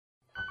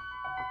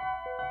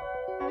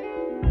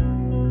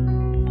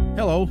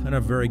Hello, and a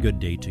very good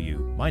day to you.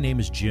 My name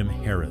is Jim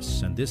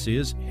Harris, and this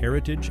is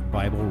Heritage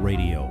Bible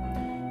Radio.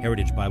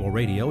 Heritage Bible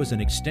Radio is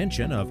an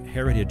extension of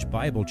Heritage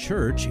Bible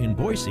Church in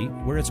Boise,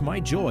 where it's my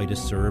joy to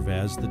serve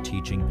as the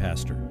teaching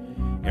pastor.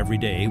 Every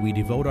day, we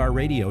devote our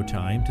radio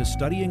time to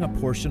studying a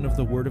portion of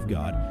the Word of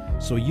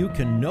God so you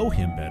can know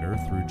Him better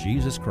through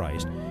Jesus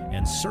Christ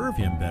and serve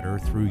Him better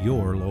through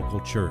your local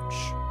church.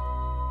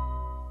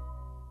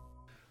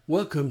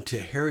 Welcome to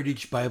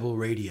Heritage Bible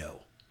Radio.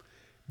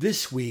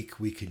 This week,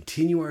 we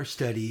continue our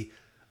study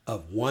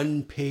of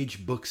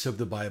one-page books of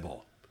the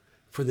Bible.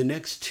 For the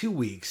next 2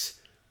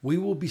 weeks, we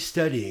will be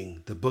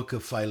studying the book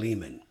of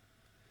Philemon.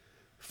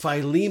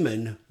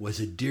 Philemon was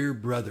a dear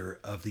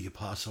brother of the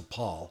Apostle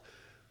Paul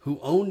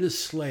who owned a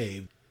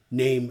slave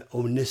named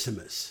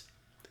Onesimus.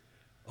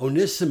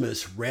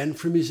 Onesimus ran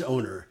from his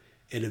owner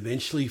and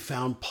eventually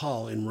found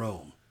Paul in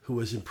Rome, who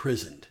was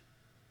imprisoned.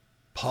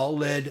 Paul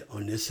led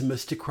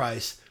Onesimus to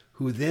Christ,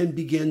 who then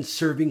began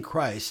serving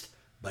Christ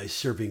by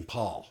serving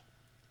Paul.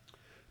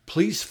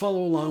 Please follow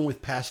along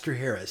with Pastor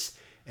Harris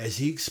as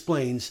he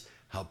explains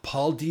how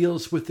Paul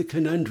deals with the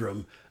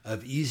conundrum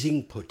of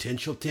easing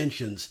potential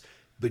tensions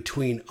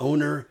between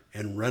owner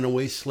and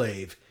runaway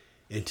slave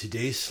in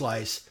today's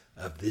slice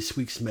of this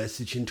week's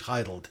message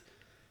entitled,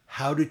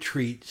 How to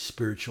Treat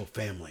Spiritual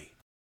Family.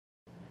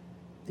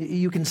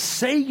 You can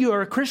say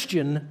you're a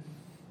Christian,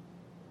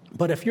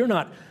 but if you're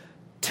not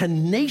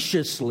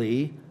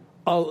tenaciously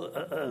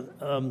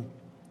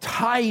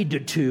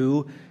tied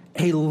to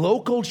a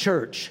local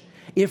church,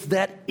 if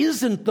that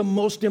isn't the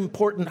most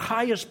important,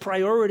 highest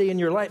priority in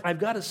your life, I've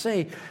got to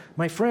say,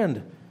 my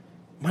friend,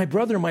 my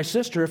brother, my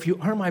sister, if you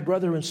are my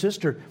brother and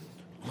sister,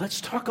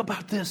 let's talk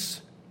about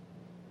this.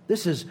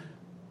 This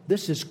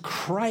is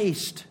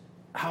Christ,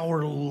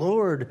 our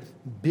Lord,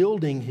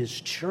 building His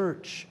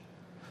church.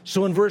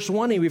 So in verse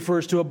 1, he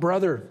refers to a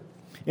brother.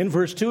 In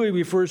verse 2, he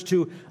refers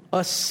to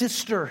a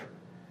sister.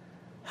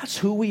 That's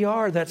who we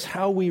are. That's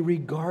how we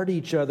regard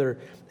each other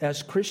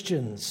as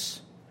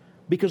Christians,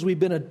 because we've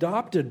been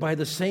adopted by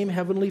the same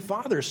Heavenly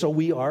Father. So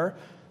we are,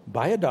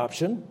 by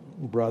adoption,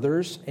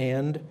 brothers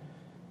and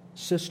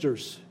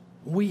sisters.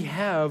 We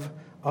have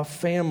a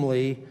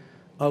family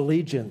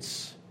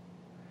allegiance.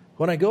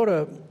 When I go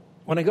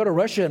to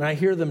Russia and I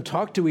hear them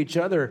talk to each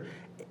other,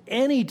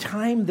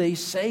 anytime they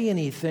say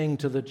anything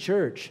to the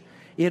church,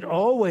 it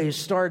always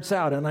starts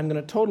out, and I'm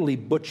going to totally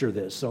butcher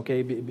this,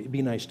 okay?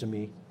 Be nice to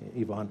me,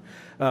 Ivan.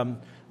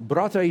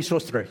 Brata I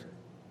sestre.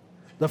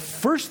 The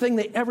first thing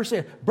they ever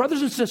say,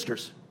 brothers and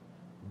sisters,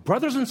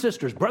 brothers and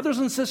sisters, brothers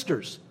and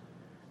sisters.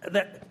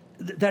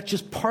 That's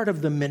just part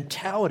of the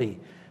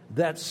mentality.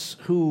 That's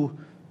who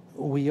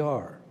we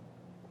are.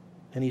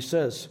 And he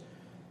says,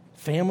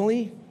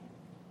 family,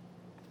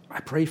 I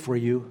pray for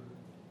you.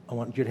 I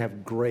want you to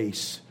have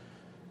grace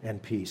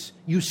and peace.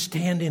 You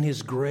stand in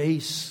His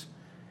grace.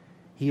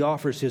 He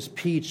offers His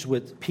peace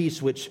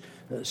which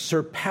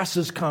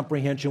surpasses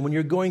comprehension. When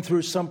you're going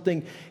through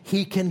something,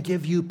 He can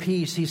give you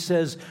peace. He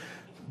says,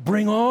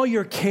 bring all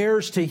your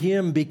cares to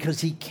Him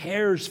because He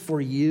cares for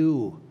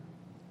you.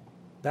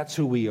 That's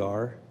who we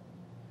are.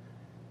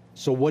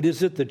 So what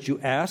is it that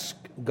you ask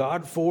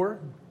God for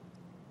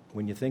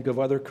when you think of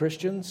other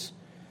Christians?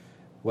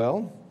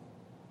 Well,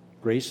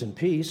 grace and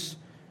peace.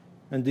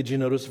 And did you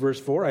notice verse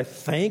 4? I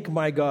thank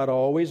my God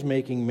always,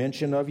 making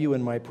mention of you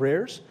in my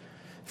prayers.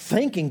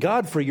 Thanking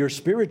God for your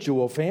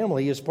spiritual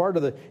family is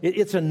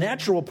it's a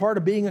natural part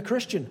of being a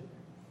Christian.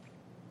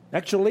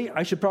 Actually,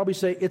 I should probably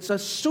say it's a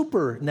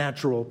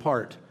supernatural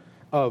part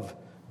of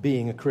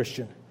being a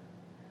Christian.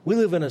 We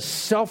live in a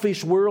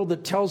selfish world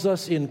that tells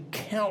us in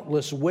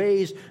countless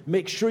ways,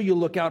 make sure you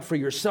look out for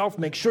yourself,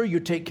 make sure you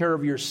take care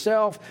of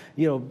yourself.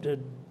 You're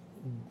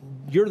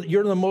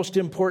the most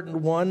important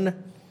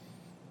one.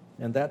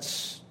 And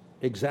that's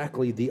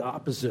exactly the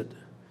opposite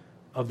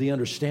of the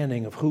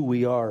understanding of who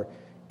we are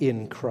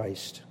in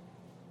Christ.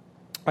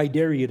 I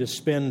dare you to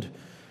spend,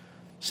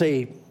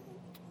 say,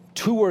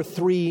 2 or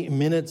 3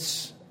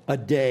 minutes a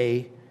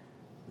day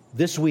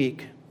this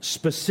week,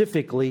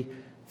 specifically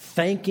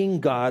thanking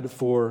God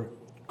for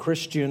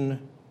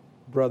Christian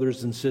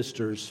brothers and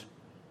sisters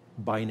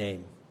by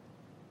name.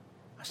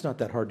 That's not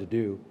that hard to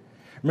do.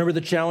 Remember the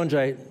challenge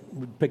I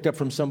picked up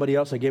from somebody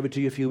else? I gave it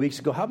to you a few weeks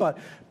ago. How about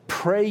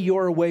pray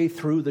your way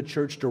through the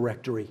church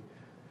directory?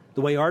 The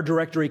way our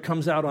directory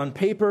comes out on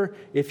paper,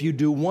 if you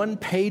do 1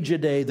 page a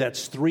day,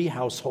 that's 3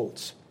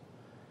 households.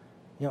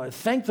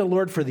 Thank the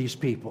Lord for these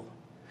people.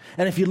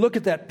 And if you look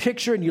at that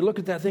picture and you look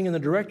at that thing in the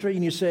directory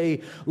and you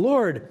say,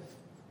 Lord,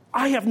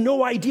 I have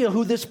no idea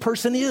who this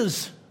person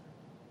is.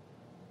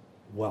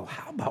 Well,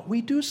 how about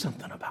we do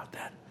something about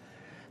that?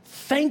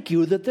 Thank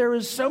you that there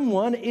is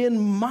someone in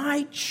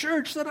my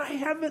church that I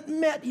haven't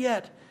met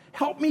yet.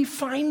 Help me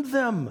find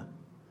them.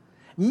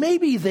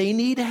 Maybe they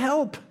need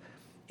help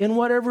in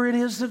whatever it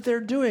is that they're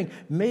doing.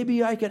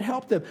 Maybe I could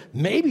help them.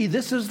 Maybe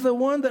this is the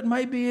one that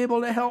might be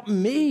able to help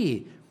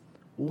me.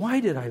 Why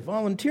did I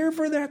volunteer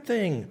for that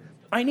thing?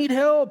 I need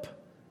help.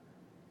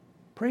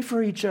 Pray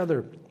for each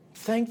other.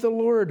 Thank the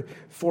Lord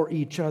for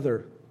each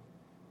other.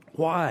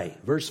 Why?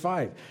 Verse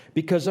 5,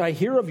 because I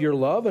hear of your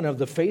love and of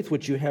the faith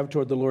which you have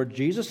toward the Lord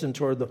Jesus and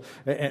toward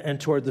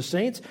the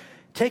saints.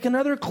 Take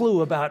another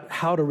clue about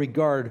how to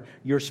regard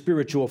your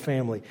spiritual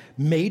family.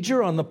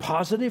 Major on the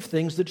positive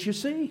things that you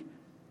see.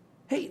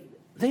 Hey,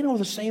 they know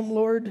the same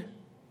Lord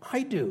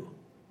I do.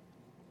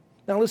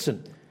 Now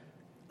listen,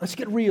 let's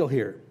get real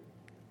here.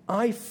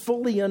 I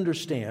fully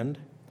understand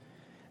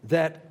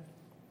that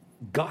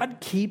God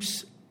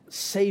keeps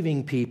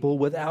saving people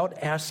without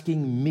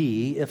asking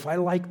me if I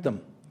like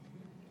them.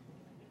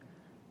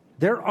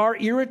 There are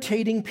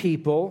irritating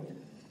people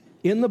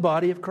in the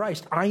body of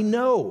Christ. I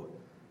know.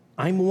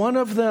 I'm one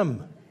of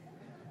them.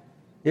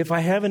 If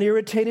I haven't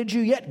irritated you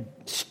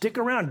yet, stick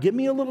around. Give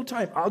me a little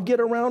time. I'll get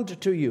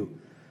around to you.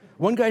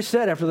 One guy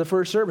said after the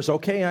first service,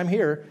 okay, I'm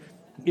here.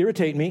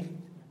 Irritate me.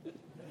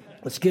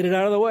 Let's get it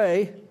out of the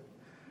way.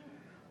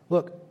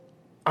 Look,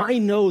 I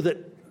know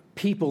that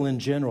people in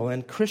general,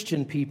 and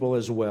Christian people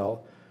as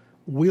well,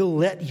 will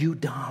let you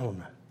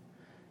down.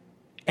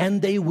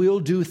 And they will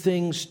do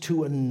things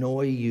to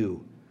annoy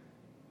you.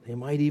 They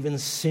might even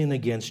sin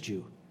against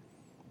you.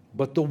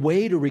 But the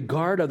way to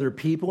regard other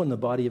people in the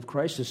body of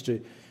Christ is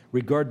to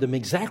regard them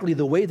exactly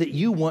the way that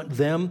you want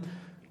them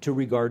to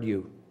regard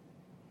you.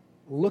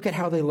 Look at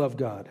how they love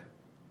God.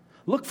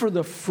 Look for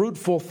the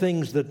fruitful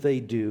things that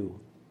they do.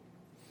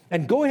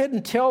 And go ahead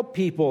and tell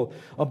people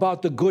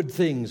about the good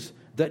things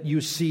that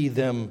you see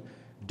them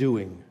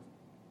doing.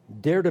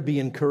 Dare to be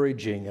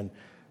encouraging and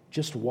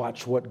just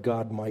watch what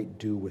God might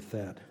do with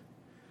that.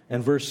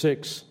 And verse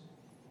 6,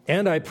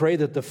 and I pray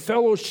that the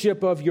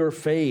fellowship of your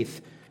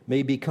faith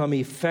may become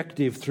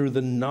effective through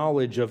the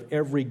knowledge of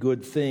every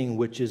good thing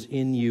which is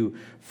in you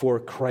for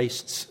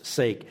Christ's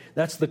sake.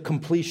 That's the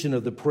completion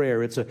of the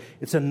prayer.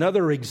 It's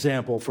another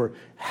example for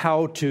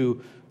how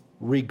to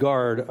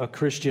regard a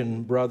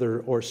Christian brother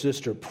or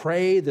sister.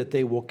 Pray that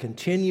they will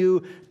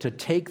continue to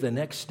take the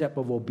next step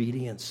of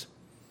obedience.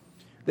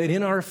 That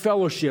in our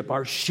fellowship,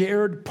 our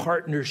shared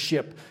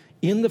partnership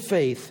in the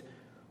faith,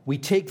 we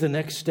take the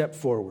next step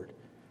forward.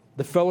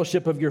 The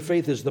fellowship of your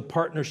faith is the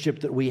partnership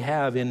that we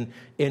have in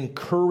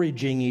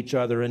encouraging each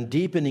other and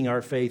deepening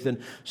our faith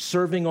and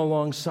serving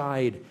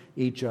alongside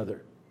each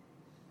other.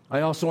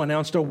 I also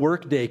announced a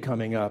work day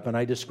coming up, and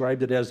I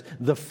described it as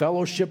the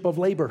fellowship of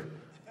labor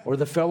or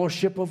the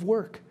fellowship of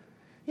work.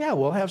 Yeah,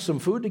 we'll have some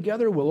food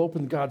together. We'll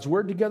open God's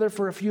Word together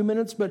for a few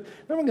minutes, but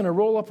then we're going to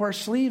roll up our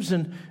sleeves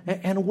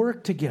and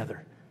work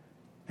together.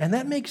 And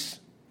that makes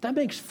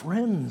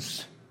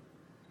friends.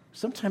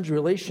 Sometimes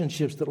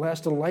relationships that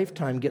last a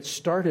lifetime get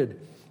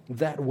started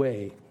that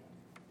way.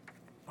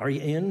 Are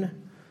you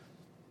in?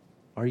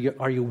 Are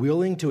you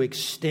willing to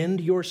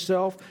extend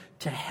yourself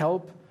to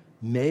help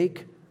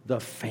make the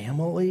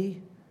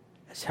family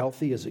as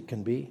healthy as it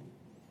can be?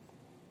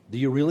 Do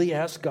you really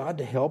ask God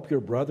to help your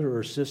brother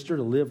or sister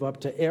to live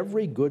up to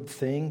every good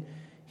thing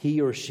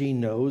he or she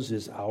knows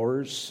is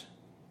ours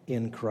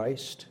in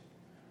Christ?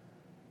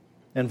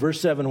 And verse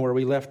 7, where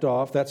we left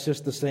off, that's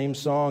just the same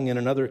song in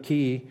another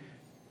key.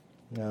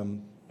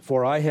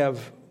 For I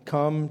have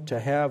come to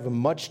have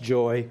much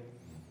joy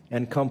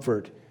and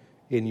comfort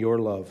in your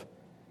love,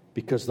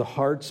 because the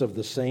hearts of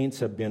the saints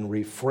have been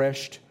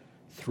refreshed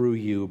through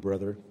you,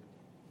 brother.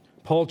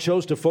 Paul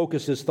chose to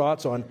focus his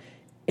thoughts on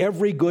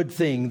every good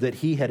thing that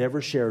he had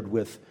ever shared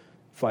with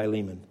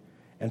Philemon,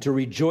 and to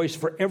rejoice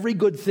for every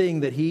good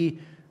thing that he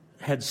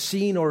had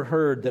seen or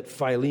heard that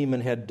Philemon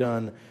had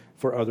done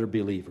for other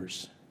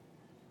believers.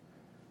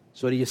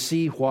 So do you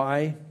see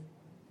why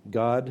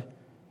God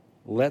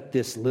let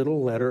this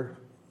little letter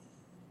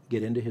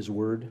get into his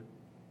word?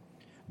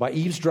 By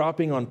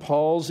eavesdropping on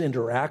Paul's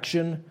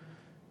interaction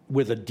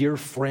with a dear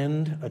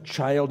friend, a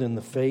child in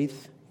the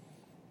faith,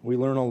 we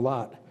learn a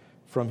lot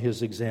from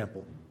his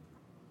example.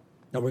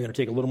 Now we're going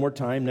to take a little more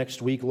time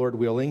next week, Lord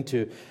willing,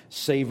 to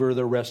savor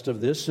the rest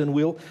of this, and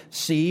we'll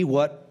see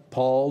what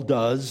Paul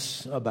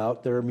does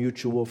about their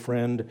mutual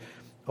friend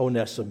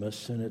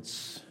Onesimus, and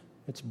it's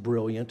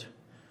brilliant,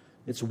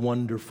 it's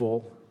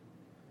wonderful,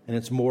 and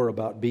it's more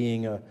about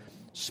being a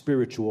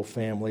spiritual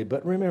family.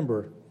 But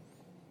remember,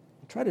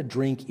 try to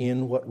drink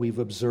in what we've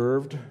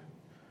observed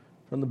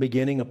from the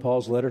beginning of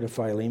Paul's letter to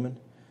Philemon.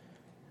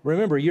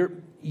 Remember,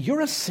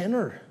 you're a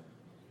sinner.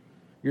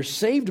 You're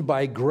saved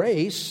by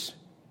grace.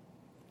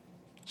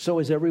 So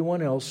is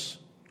everyone else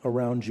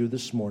around you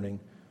this morning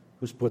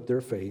who's put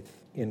their faith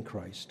in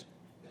Christ.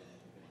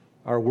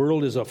 Our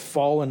world is a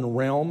fallen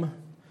realm,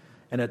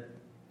 and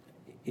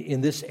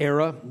in this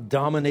era,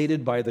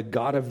 dominated by the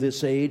god of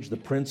this age, the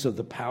prince of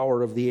the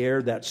power of the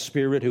air, that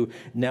spirit who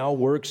now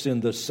works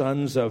in the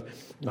sons of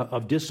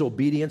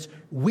disobedience.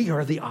 We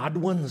are the odd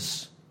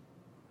ones.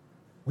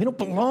 We don't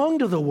belong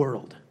to the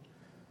world.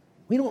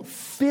 We don't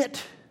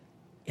fit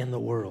in the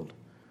world.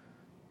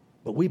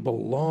 But we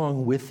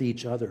belong with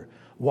each other.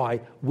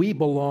 Why? We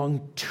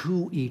belong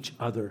to each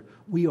other.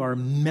 We are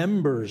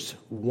members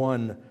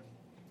one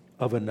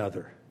of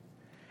another.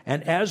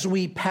 And as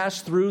we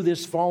pass through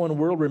this fallen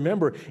world,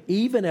 remember,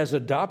 even as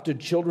adopted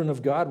children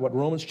of God, what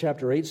Romans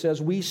chapter 8 says,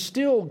 we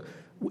still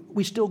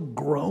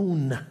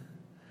groan.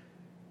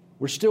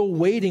 We're still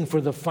waiting for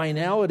the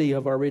finality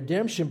of our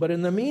redemption, but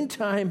in the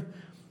meantime,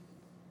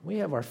 we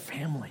have our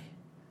family.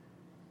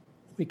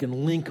 We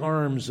can link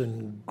arms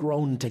and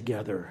groan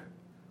together.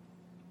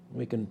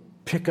 We can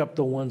pick up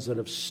the ones that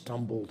have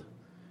stumbled.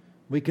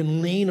 We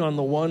can lean on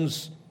the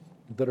ones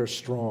that are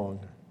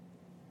strong.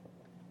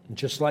 And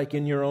just like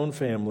in your own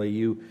family,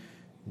 you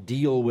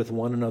deal with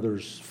one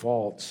another's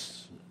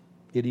faults,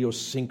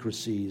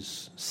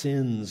 idiosyncrasies,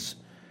 sins,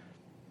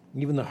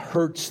 even the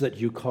hurts that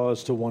you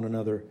cause to one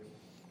another.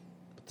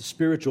 But the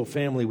spiritual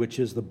family, which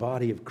is the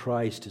body of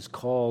Christ, is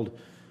called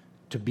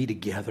to be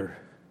together.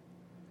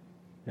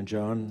 In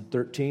John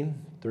 13,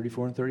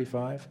 34 and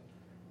 35,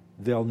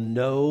 they'll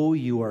know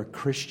you are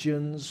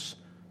Christians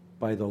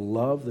by the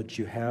love that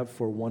you have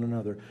for one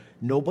another.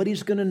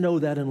 Nobody's going to know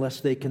that unless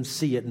they can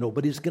see it.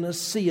 Nobody's going to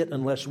see it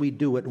unless we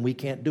do it, and we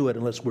can't do it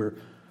unless we're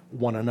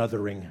one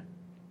anothering,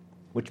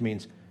 which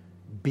means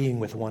being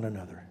with one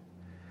another.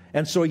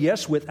 And so,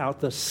 yes,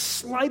 without the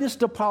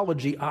slightest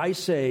apology, I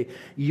say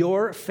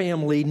your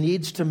family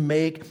needs to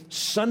make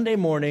Sunday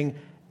morning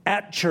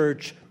at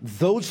church,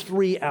 those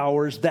 3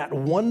 hours, that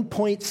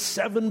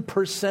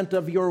 1.7%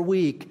 of your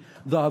week,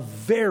 the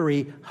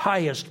very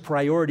highest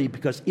priority,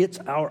 because it's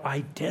our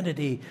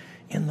identity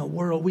in the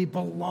world. We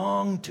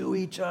belong to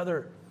each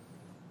other.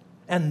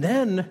 And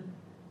then,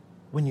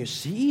 when you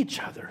see each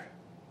other,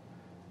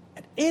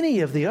 and any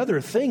of the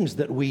other things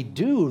that we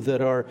do that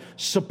are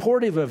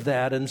supportive of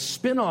that and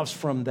spin-offs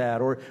from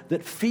that, or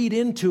that feed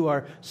into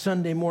our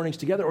Sunday mornings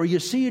together, or you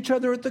see each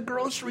other at the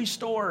grocery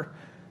store,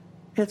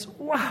 it's,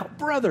 wow,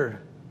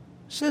 brother,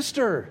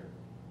 sister,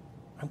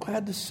 I'm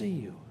glad to see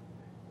you.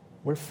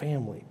 We're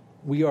family.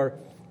 We are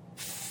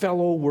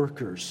fellow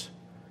workers.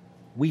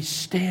 We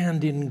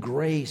stand in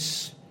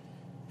grace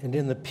and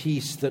in the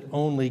peace that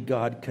only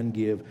God can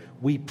give.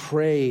 We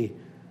pray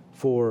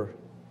for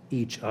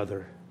each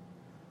other.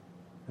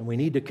 And we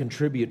need to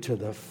contribute to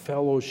the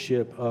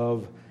fellowship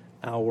of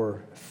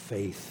our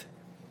faith.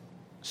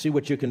 See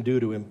what you can do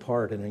to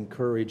impart and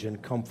encourage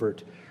and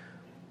comfort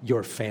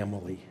your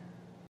family.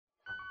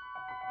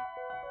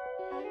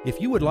 If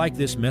you would like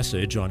this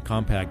message on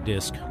compact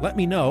disc, let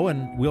me know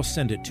and we'll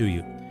send it to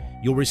you.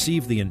 You'll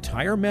receive the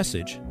entire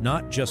message,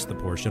 not just the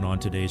portion on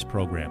today's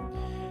program.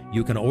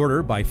 You can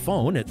order by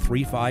phone at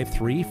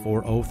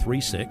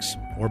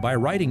 353-4036 or by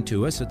writing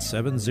to us at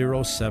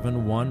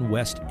 7071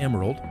 West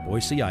Emerald,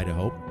 Boise,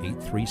 Idaho,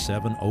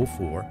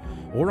 83704,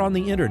 or on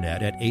the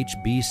internet at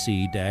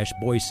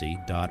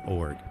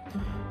hbc-boise.org.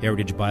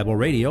 Heritage Bible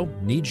Radio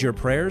needs your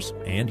prayers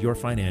and your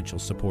financial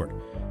support.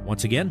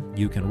 Once again,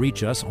 you can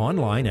reach us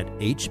online at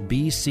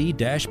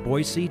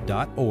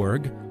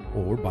hbc-boise.org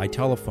or by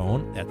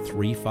telephone at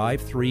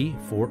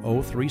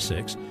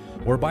 353-4036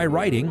 or by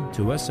writing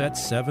to us at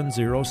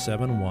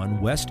 7071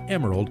 West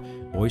Emerald,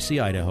 Boise,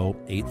 Idaho,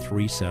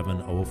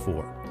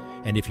 83704.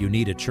 And if you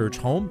need a church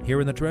home here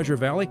in the Treasure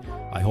Valley,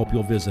 I hope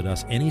you'll visit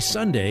us any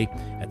Sunday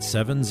at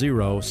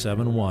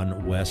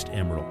 7071 West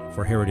Emerald.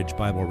 For Heritage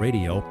Bible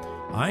Radio,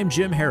 I'm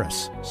Jim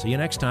Harris. See you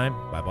next time.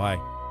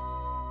 Bye-bye.